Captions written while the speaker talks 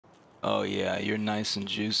Oh yeah, you're nice and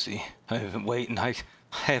juicy. I've been waiting. I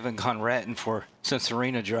haven't gone ratting since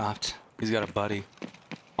Arena dropped. He's got a buddy.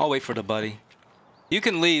 I'll wait for the buddy. You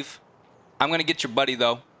can leave. I'm gonna get your buddy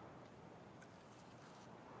though.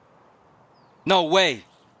 No way.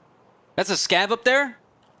 That's a scav up there?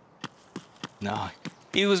 No.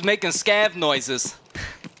 He was making scav noises.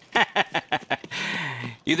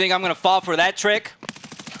 You think I'm gonna fall for that trick?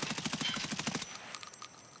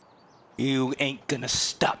 You ain't gonna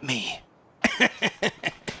stop me.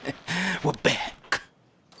 We're back.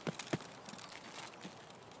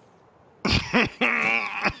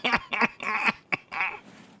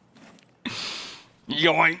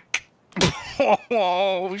 Yoink.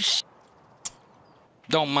 Oh, sh.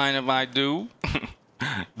 Don't mind if I do.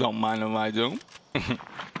 Don't mind if I do.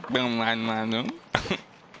 Don't mind if I do.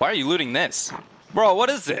 Why are you looting this? Bro, what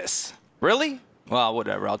is this? Really? Well,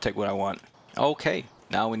 whatever. I'll take what I want. Okay.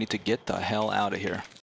 Now we need to get the hell out of here.